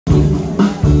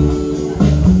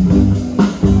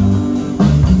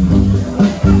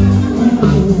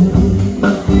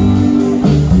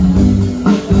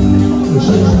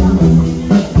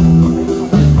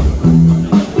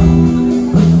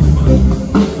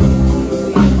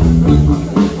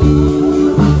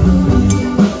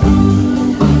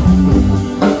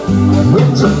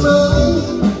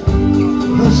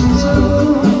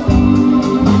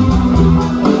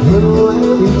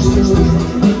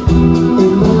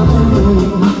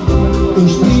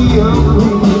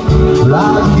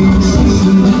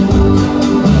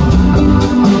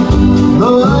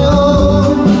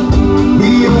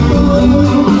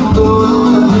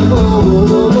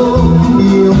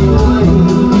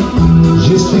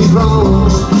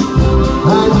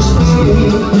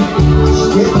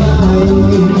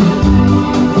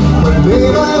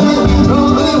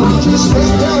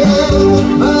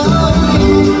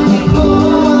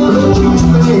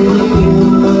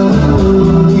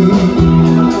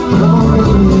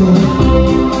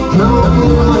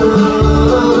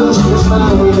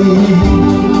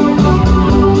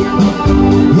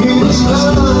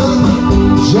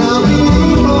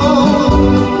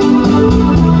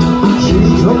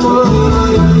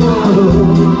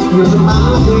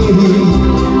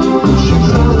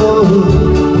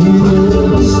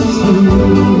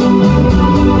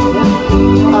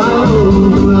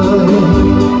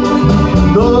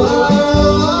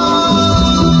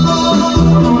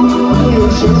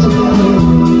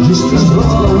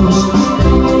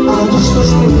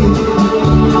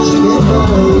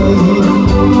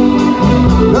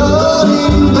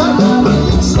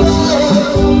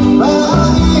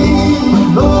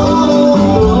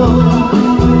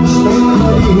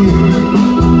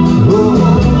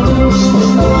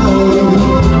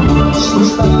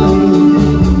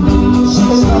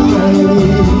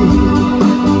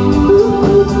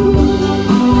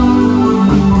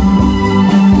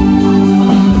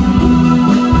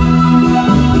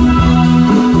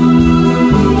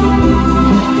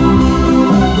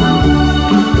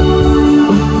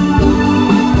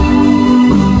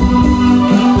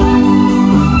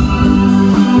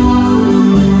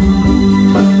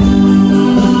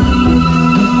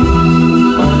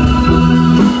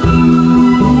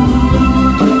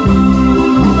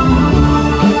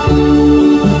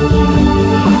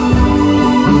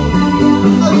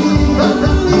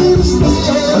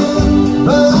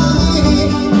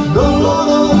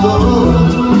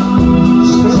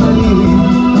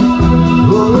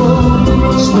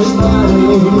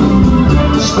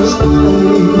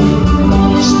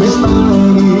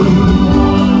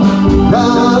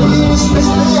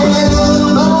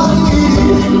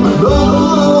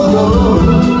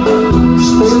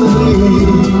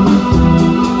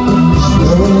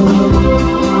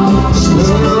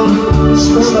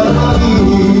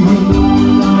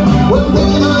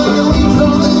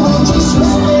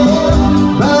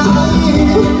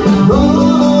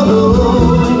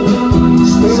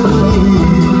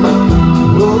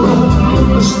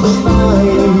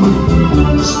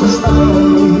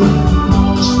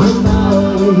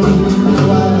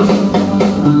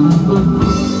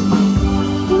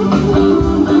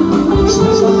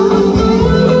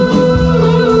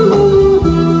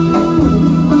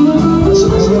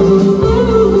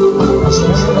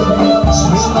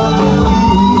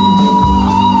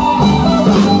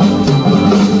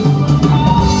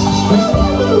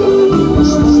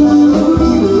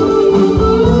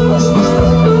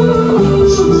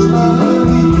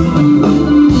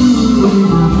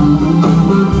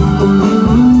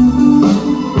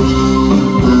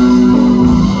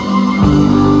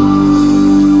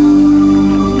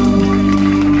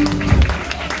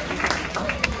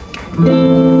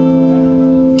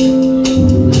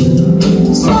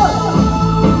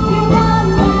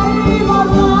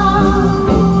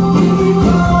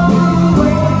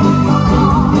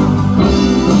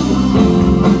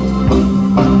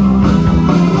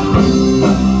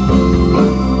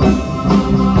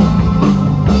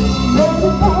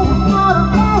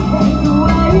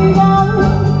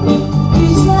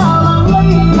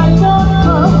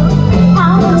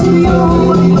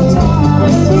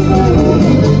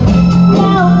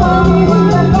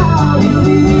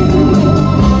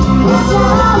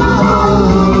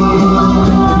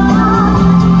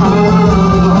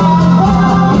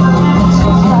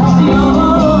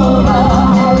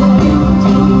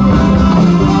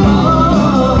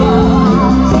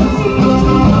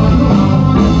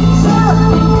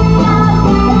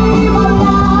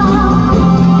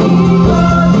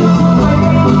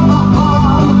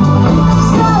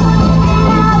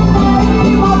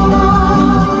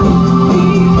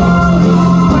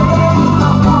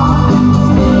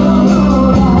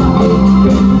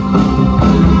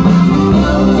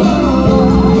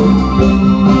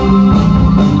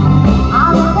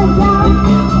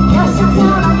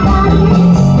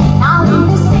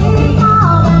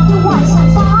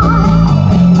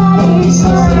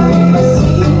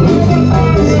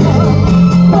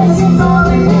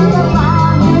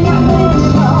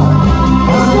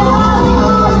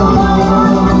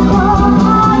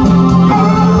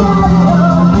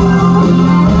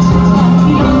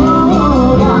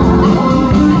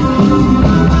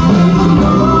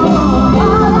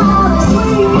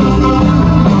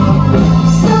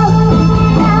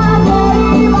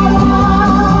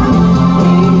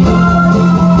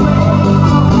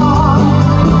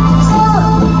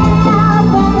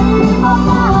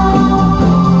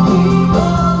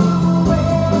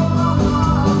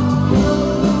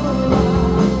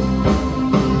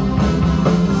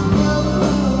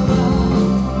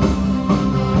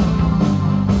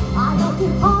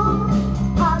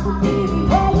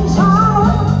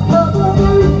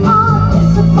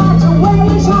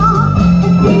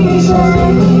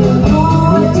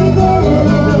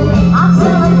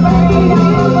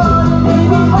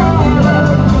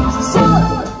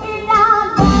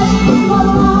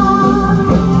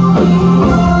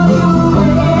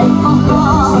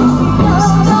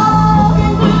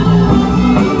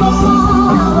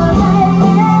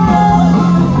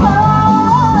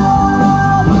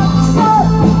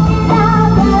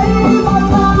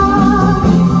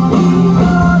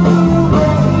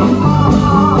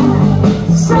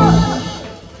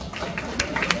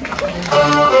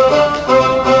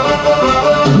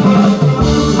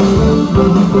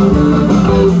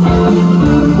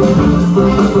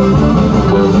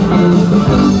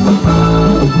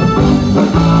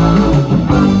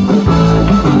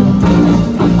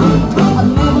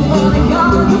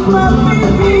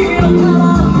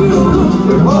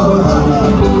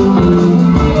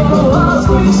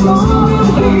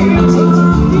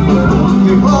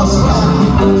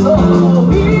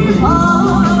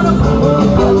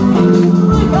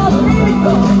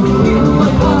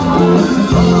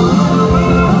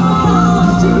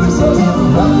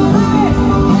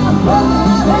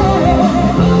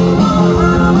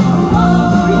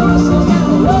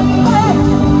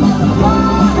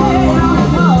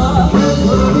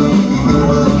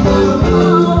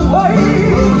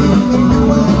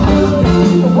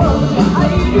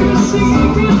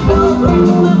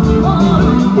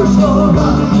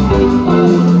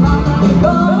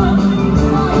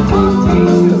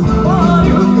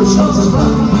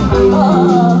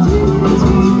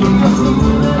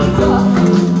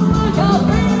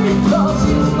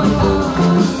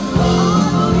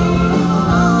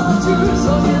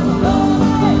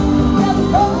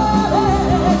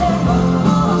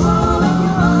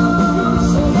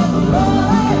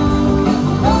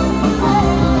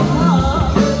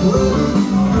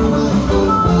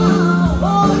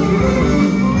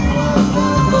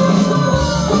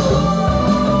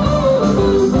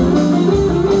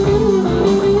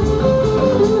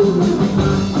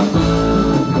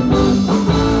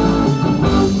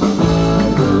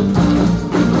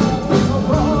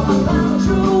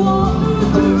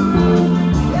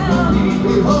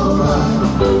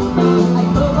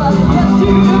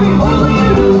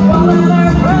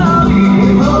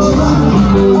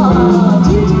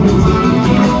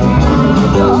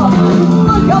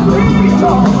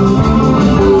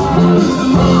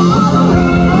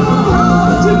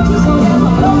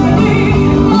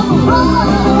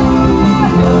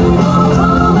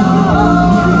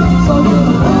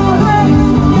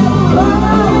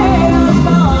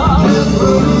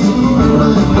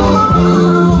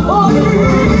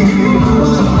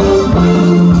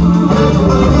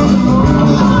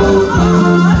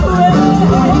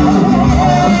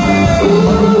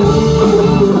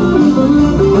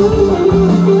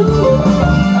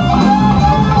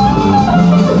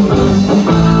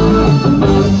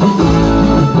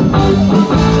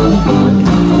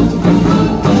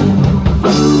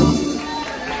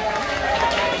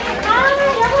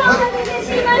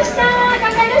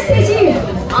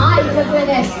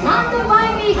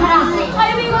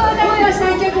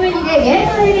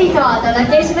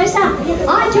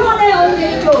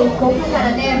ここか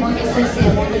らね、もうメッセージ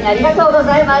本当にありがとうご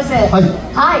ざいます。は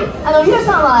い、ヒロ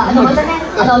さんはまたね、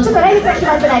ちょっと来月は決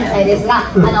まってないみたいですが、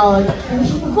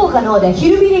福岡の方で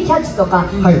ヒルビリキャッチとか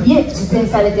に出演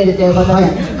されているということで、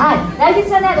来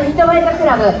月はね、ヒットパレードク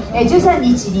ラブ13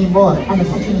日にも先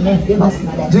にね出ます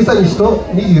ので、13日と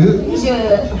27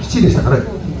でしたかね。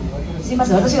すいま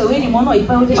せん、私が上に物をいっ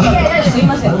ぱい置いてしまって、すい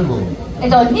ません。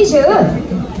27でしょ。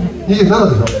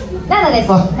7で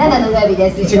す。7の土曜日で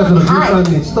す。1月の13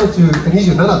日と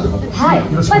27ということです。はい。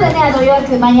まだね、予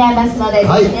約間に合いますので、ぜ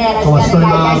ひね、よろしくお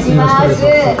願いいたします。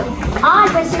はい、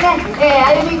そしてね、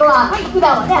あゆみごは普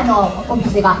段はね、お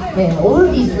店がオー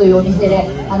ルディーズというお店で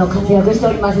活躍して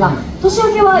おりますが、年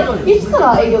明けはいつか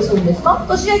ら営業するんですか？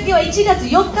年明けは1月4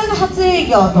日が初営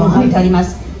業と書いてありま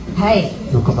す。はい。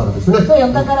4日からですね。そう、4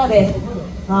日からです。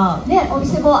ね、お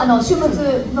店も週末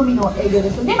のみの営業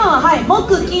です。今は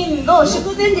木金土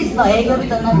祝前日の営業日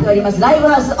となっております。ライブ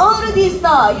ハウスオールディースと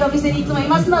いうお店にいつも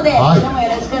いますので、こちらもよ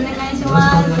ろしくお願いし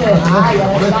ます。はい、よ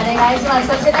ろしくお願いしま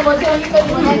す。そしてね、もちろんニトリ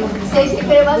もね、出演して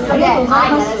くれますので、よろ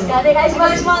しくお願いし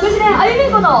ます。そしてね、あゆ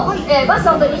みこのバス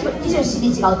さんと27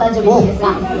日がお誕生日です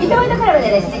が、ヒットパレードクラブで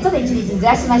ですね、ちょっと1日ず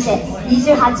らしまして、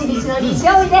28日の日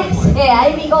曜日であ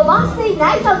ゆみこバースデー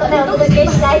ナイトとね、お届け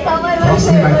したいと思いま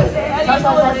す。そ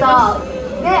う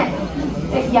ね、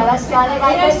ぜひよろしくお願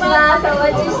いいたします。お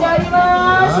待ちしており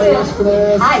ます。よろしく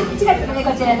です。はい、1月のね、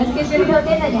こちらのスケジュール表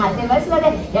店内に貼ってますので、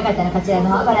よかったらこちらの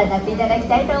方ご覧になっていただき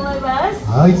たいと思います。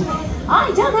はい、は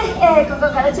い、じゃあね、こ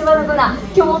こから千葉のコーナー、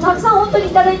今日もたくさん本当に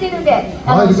いただいているんで、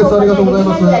紹介でき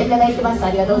ないぐらいいただいてます。あ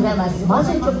りがとうございます。ま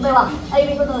ず1曲目はあゆ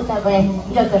みこの歌声、ひ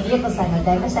ろとみえこさんが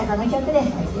歌いましたこの曲でお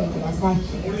聴きください。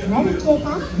つなぎ消え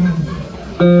た？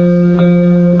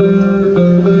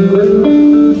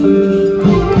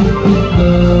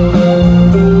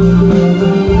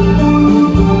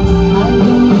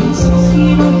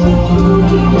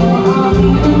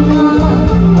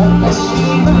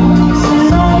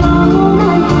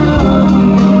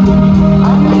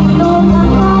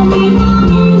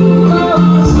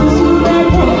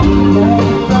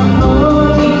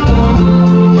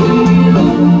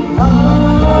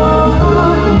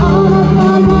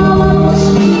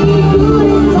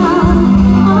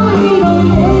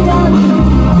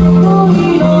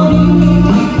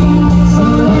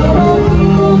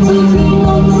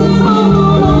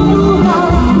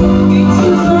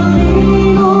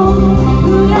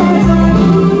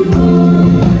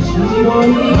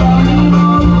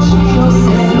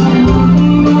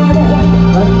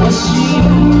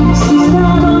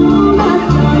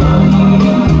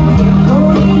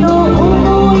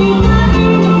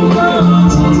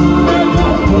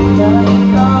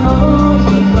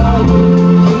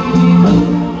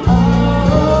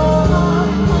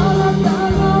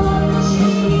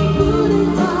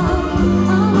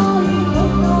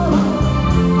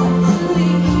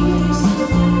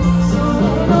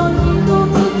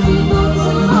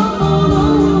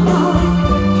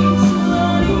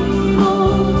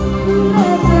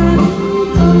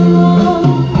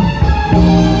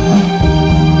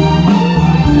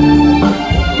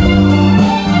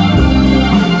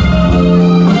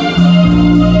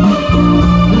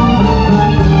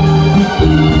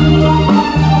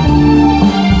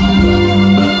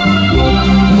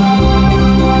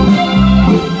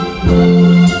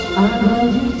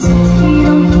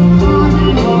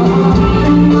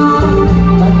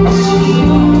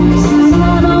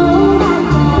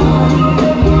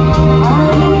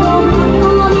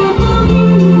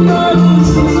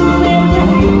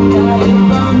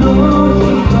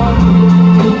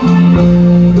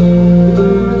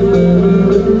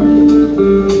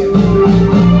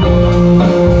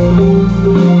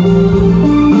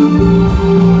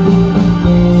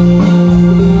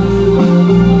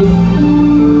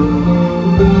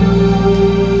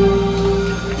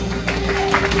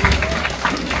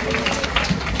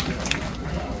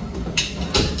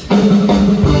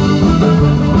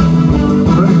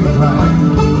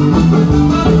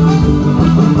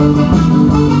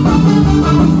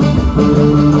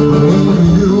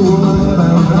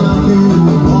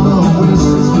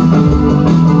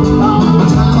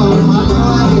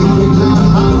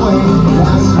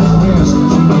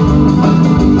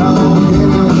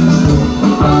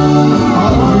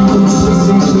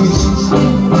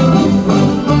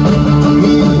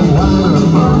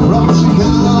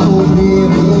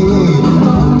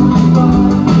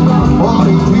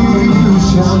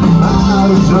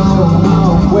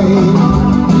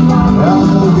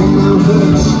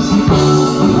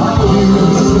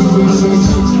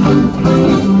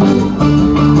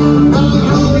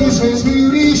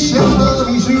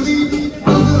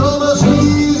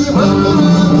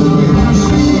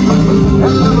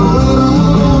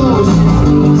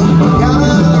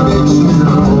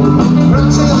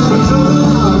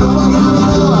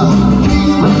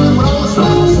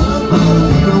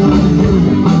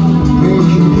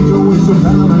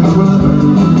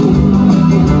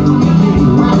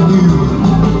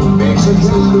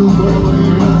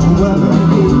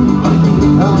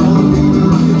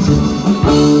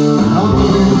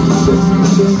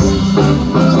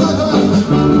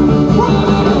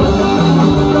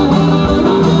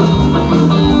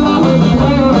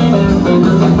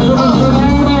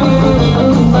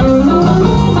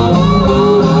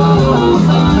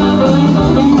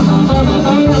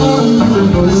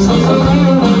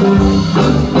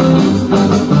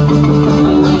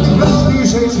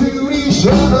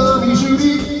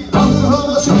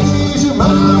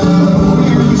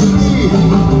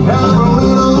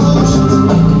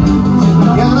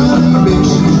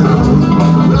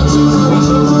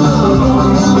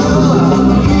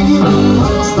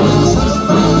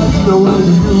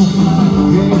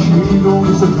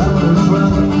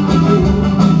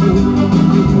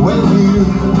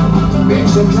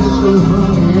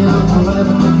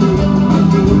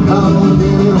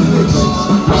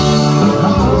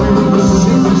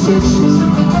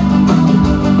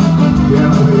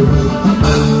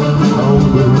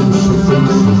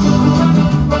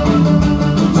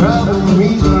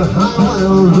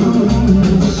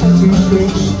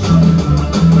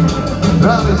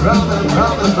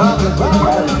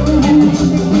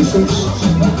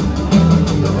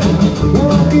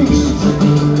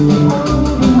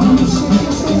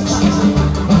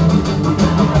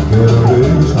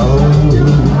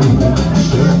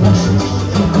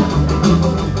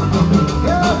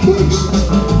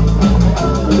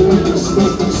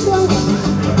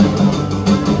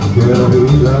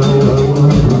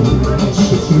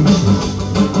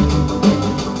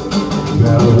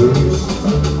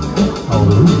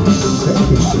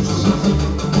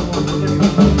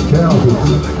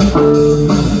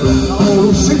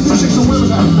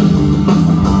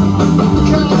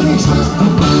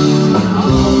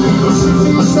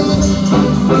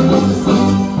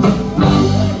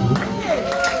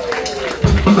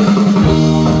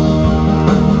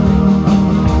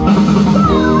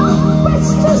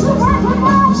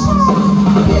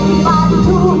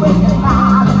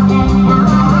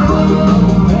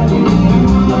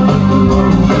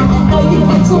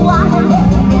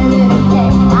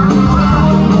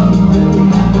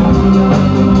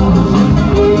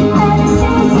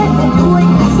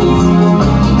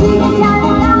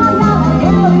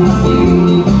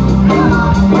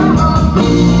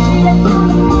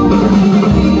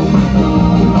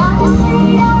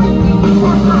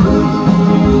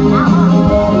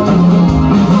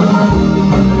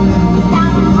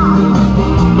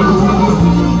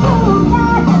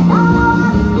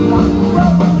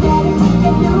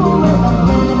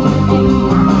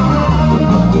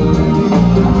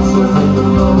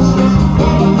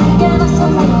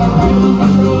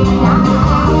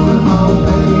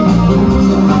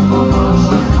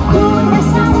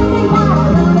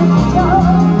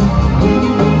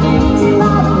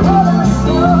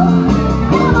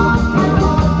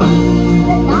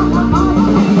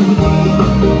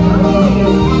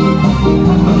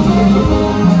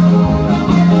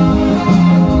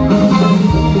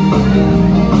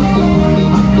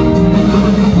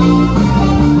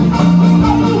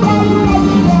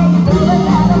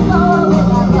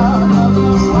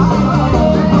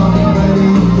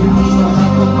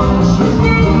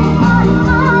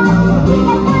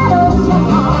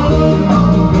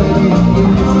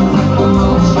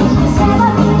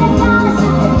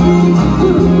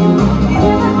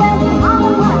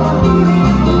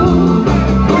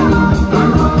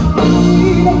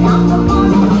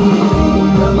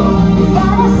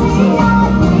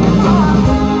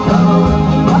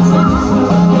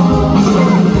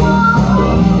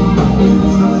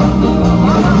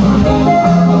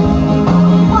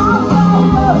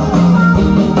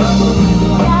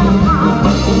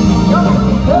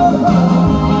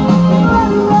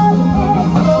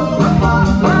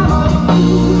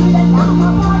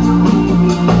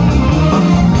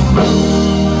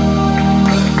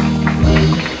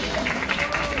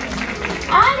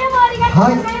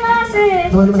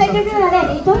先ほどは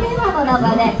ね、リトルマの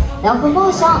中でロコモ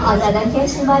ーションお届け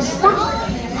しました。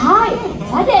はい、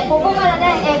さてここから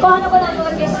ね、後半のコーナーをお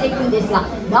届けしていくんですが、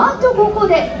なんとここ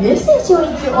でメッセージをい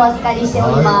つお預かりして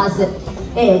おります。ちー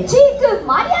くん、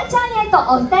マリアちゃんへと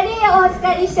お二人へお預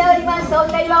かりしております。お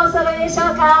二人はお揃いでしょ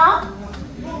うか？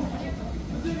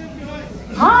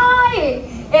はい、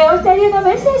お二人への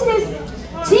メッセージで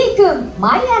す。ちーくん、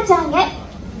マリアちゃんへ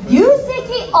入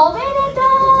籍おめでと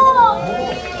う。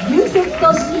入籍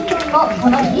と新年をこ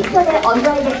のヒットでお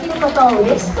祝いできることを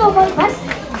嬉しく思います。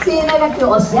末永く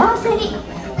お幸せに。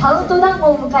カウントダウン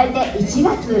を迎えて1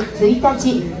月1日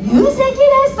入籍で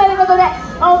すということで、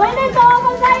おめでとう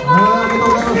ございま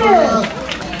す。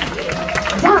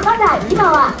じゃあまだ今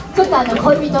はちょっと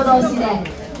恋人同士で、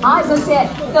はい、そして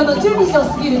12時を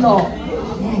過ぎると、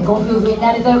ね、ご夫婦に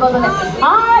なるということで、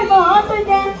はい、もう本当に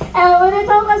ね、おめで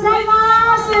とうございま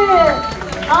す。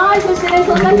はい、そしてね、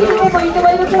そんな日にね、もいいとも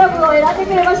いるクラブを選んで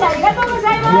くれました。ありがとうご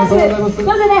ざいます。どう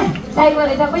ぞね、最後ま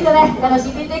でたっぷりとね、楽し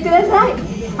んでいってください。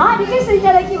はい、リクエストい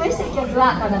ただきました曲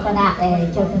はこのコーナ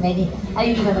ー、曲名にあ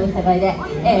ゆみの歌声で、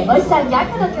もしさん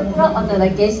逆の曲をお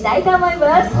届けしたいと思い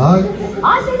ます。はい、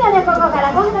それではね、ここか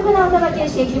ら後半のコーナーをお届け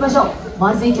していきましょう。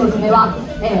まず1曲目は、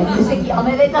入籍お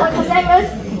めでとうございま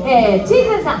す。ち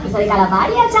ーくんさん、それからマ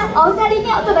リアちゃん、お二人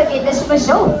にお届けいたしま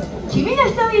しょう。君の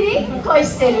瞳に恋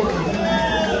してる。君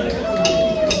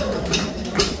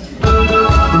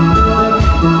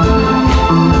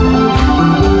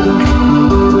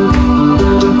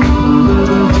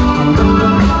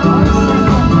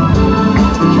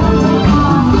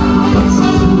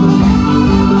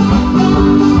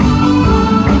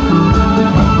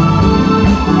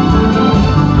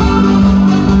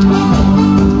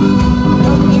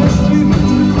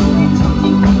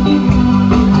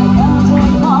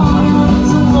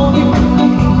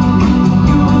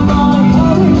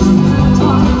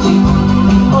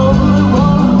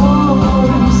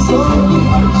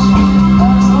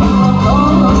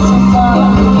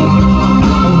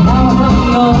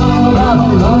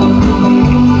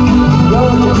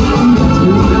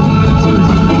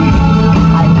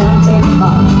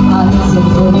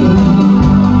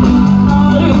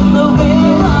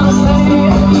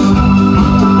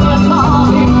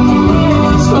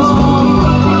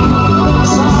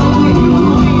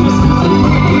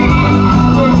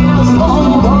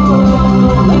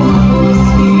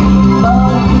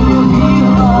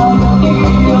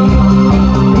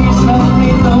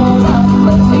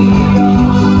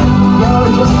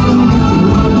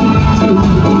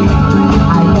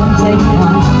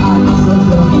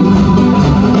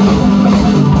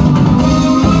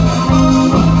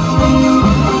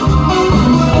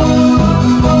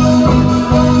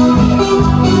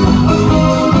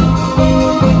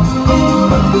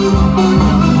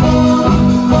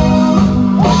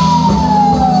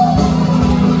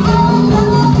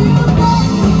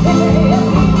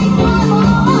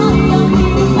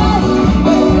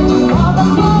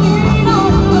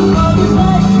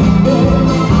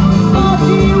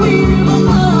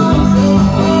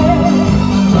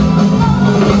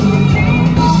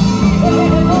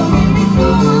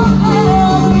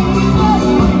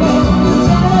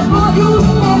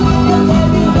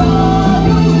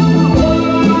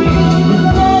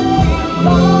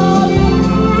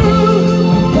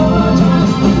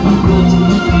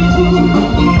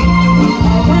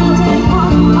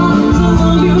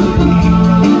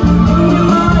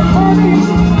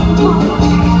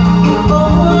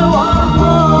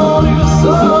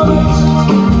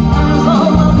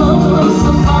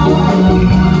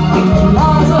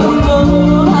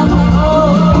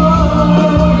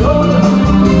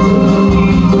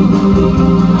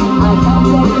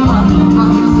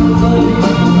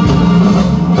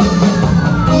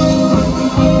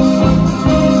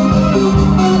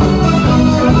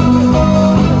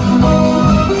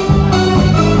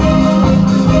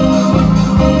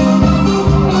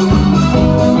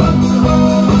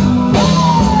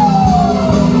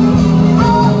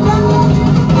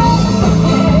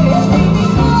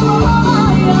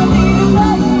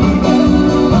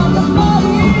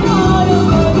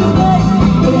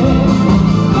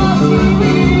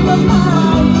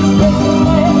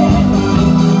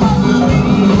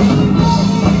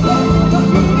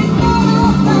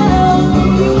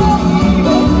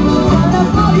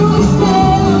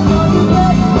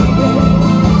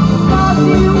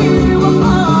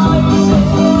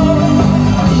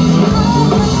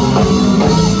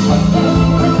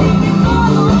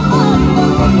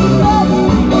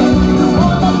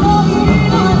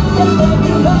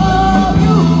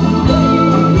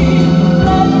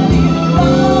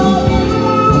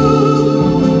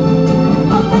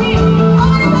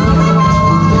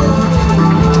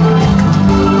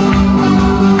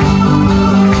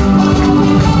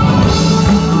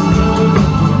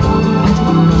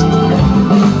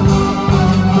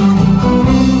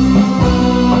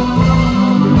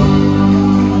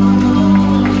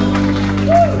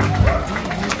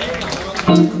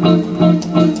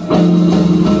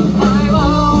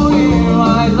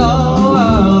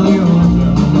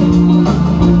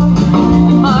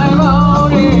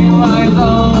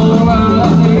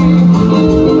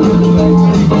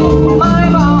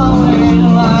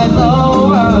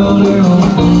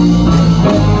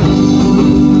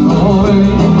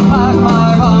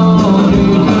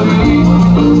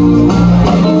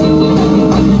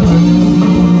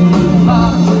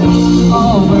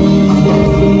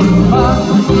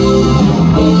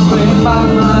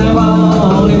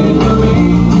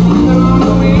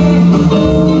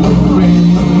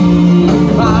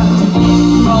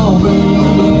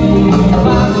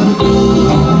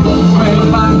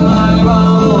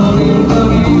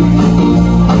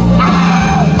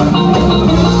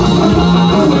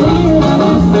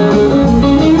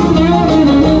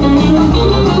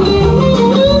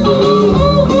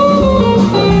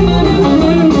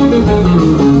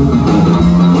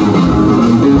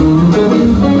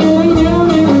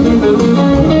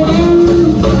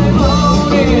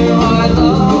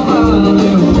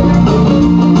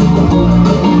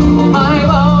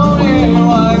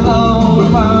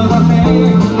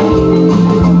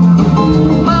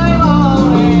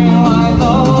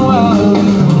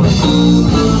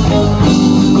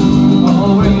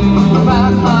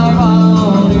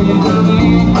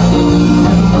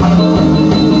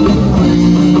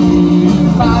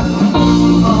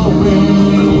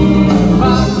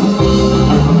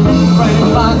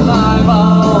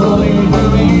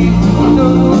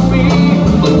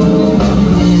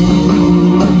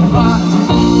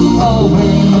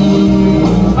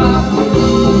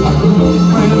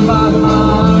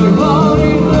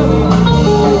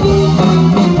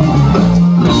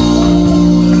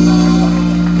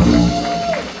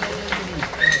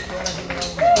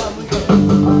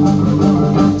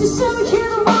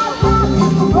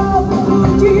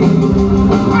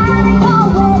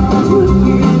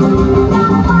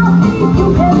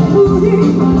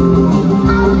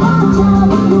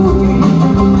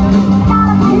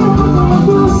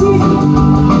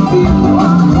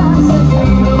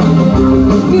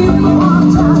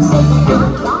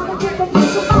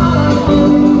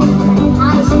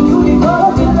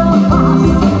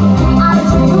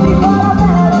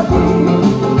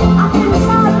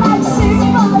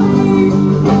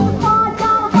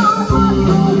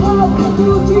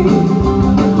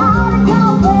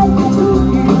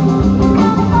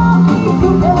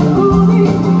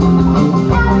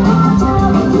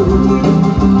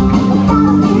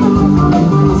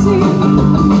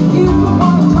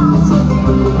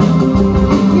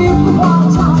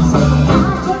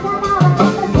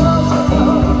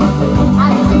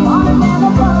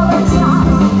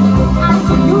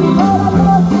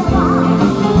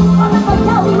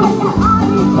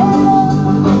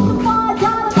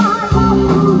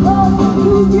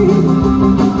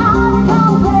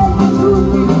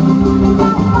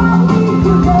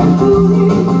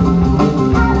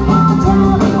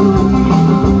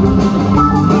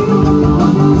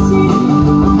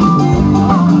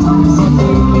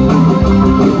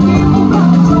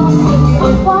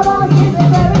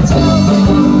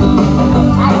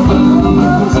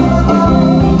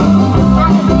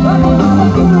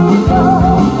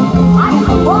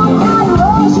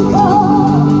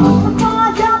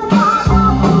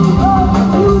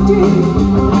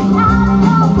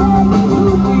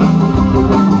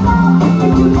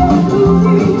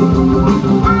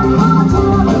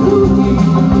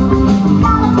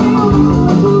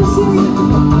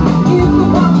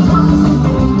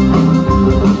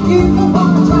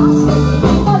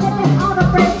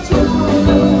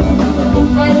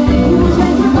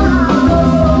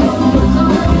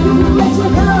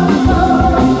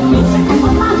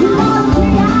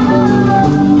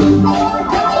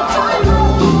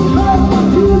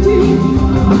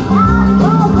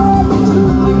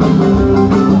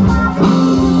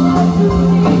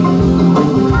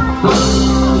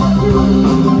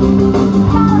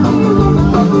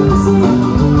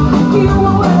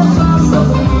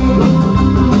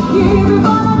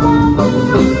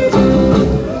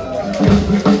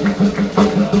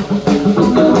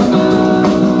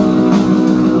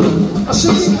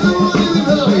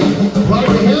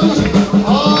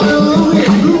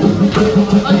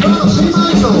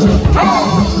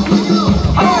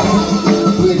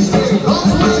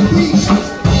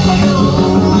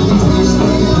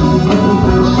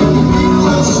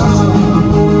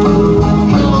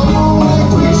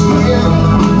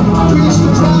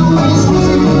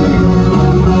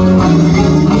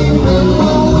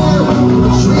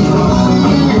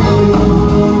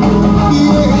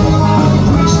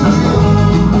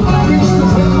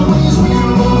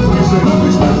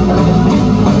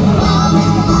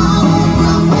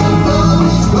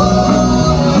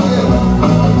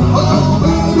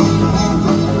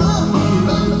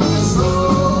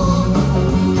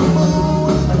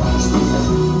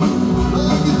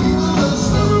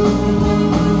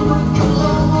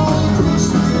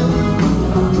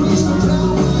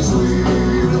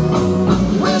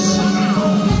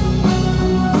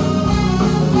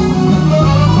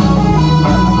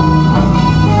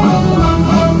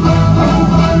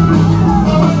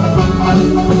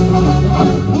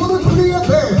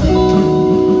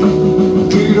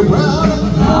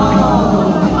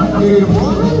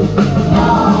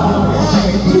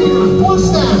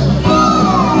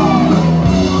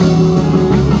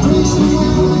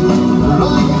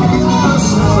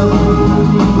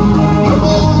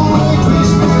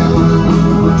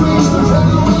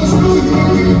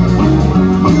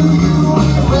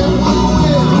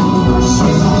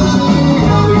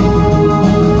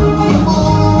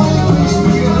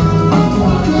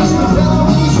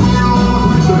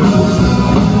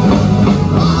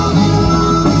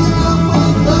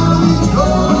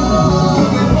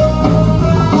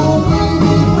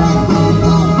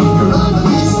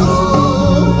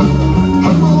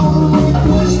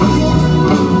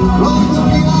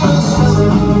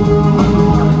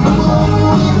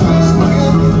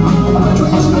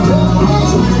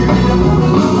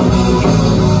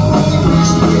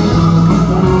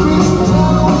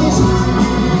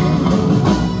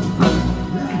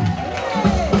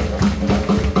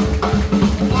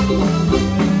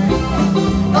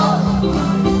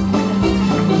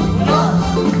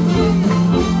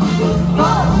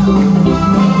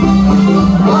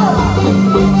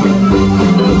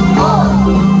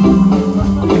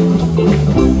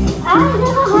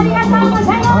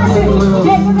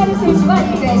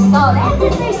連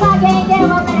日にさあ元気でお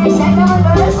別れしたいと思い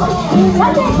ます。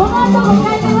さてこの後5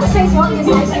回目のステージ、本日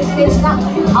最終ステージが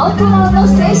アウトドアの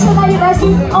ステージとなります。お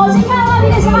時間は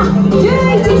皆様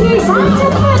11